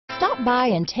Stop by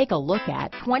and take a look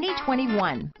at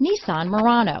 2021 Nissan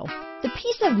Murano. The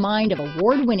peace of mind of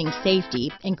award-winning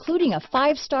safety, including a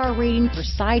 5-star rating for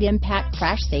side impact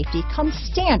crash safety, comes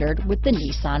standard with the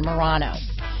Nissan Murano.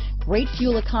 Great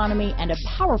fuel economy and a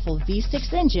powerful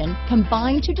V6 engine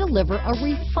combine to deliver a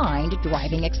refined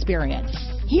driving experience.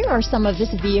 Here are some of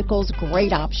this vehicle's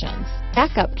great options: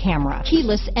 backup camera,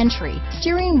 keyless entry,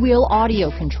 steering wheel audio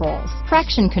controls,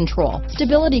 traction control,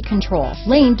 stability control,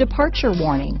 lane departure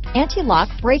warning, anti-lock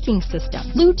braking system,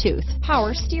 Bluetooth,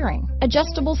 power steering,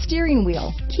 adjustable steering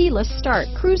wheel, keyless start,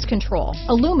 cruise control,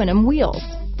 aluminum wheels,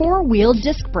 4-wheel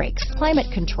disc brakes, climate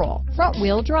control,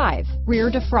 front-wheel drive, rear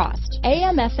defrost,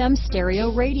 AM/FM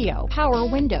stereo radio, power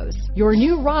windows. Your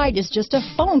new ride is just a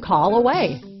phone call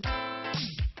away.